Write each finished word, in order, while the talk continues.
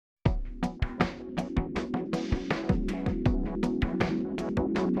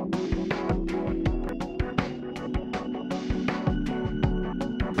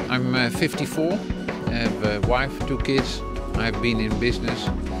I'm 54, I have a wife, 2 kids. I've been in business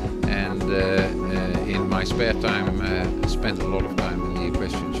and in my spare time spent a lot of time in the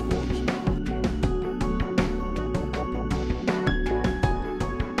equestrian sports.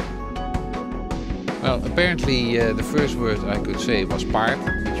 Well, apparently the first word I could say was paard,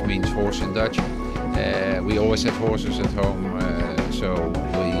 which means horse in Dutch. We always had horses at home, so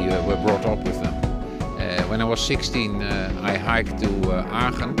we were brought up with them. When I was 16, I hiked to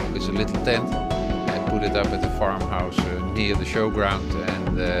Aachen with a little tent. I put it up at the farmhouse near the showground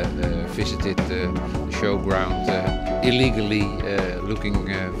and visited the showground illegally, looking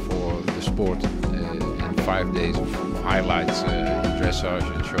for the sport and 5 days of highlights in dressage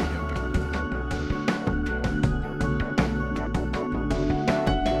and show jumping.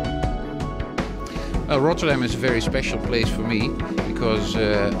 Rotterdam is a very special place for me because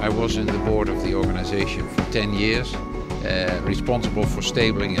I was in the board of the organization for 10 years, responsible for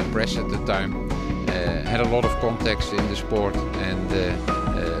stabling and press at the time, had a lot of contacts in the sport and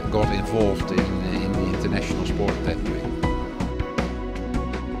got involved in the international sport that way.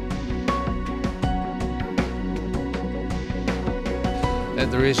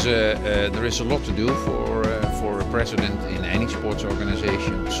 There is a lot to do for a president in any sports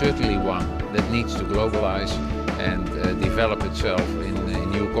organization, certainly one that needs to globalize and develop itself in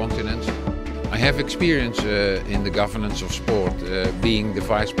new continents. I have experience in the governance of sport, being the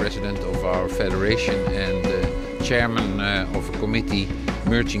vice president of our federation and chairman of a committee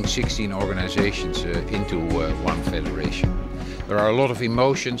merging 16 organizations into one federation. There are a lot of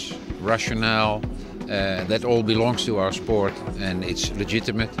emotions, rationale, that all belongs to our sport and it's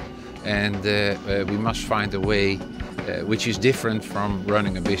legitimate, and we must find a way which is different from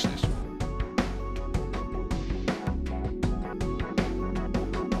running a business.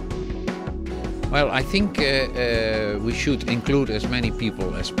 Well, I think we should include as many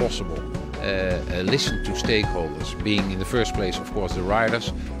people as possible, listen to stakeholders, being in the first place of course the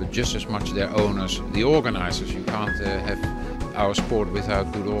riders, but just as much their owners, the organizers. You can't have our sport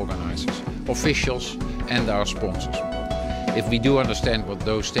without good organizers, officials and our sponsors. If we do understand what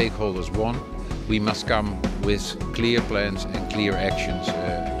those stakeholders want, we must come with clear plans and clear actions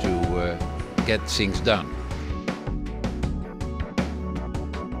to get things done.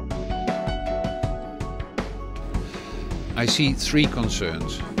 I see 3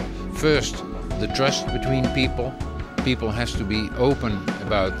 concerns. First, the trust between people. People has to be open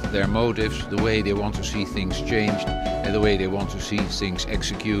about their motives, the way they want to see things changed, and the way they want to see things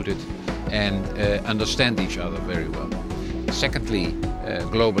executed, and understand each other very well. Secondly,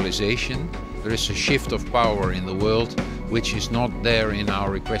 globalization. There is a shift of power in the world which is not there in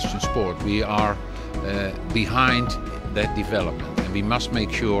our equestrian sport. We are behind that development and we must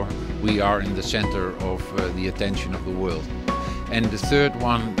make sure we are in the center of the attention of the world. And the third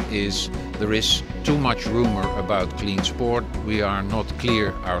one is there is too much rumor about clean sport. We are not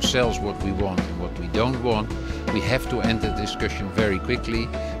clear ourselves what we want and what we don't want. We have to end the discussion very quickly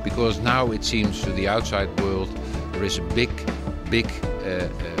because now it seems to the outside world there is a big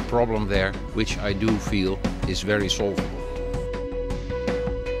problem there which I do feel is very solvable.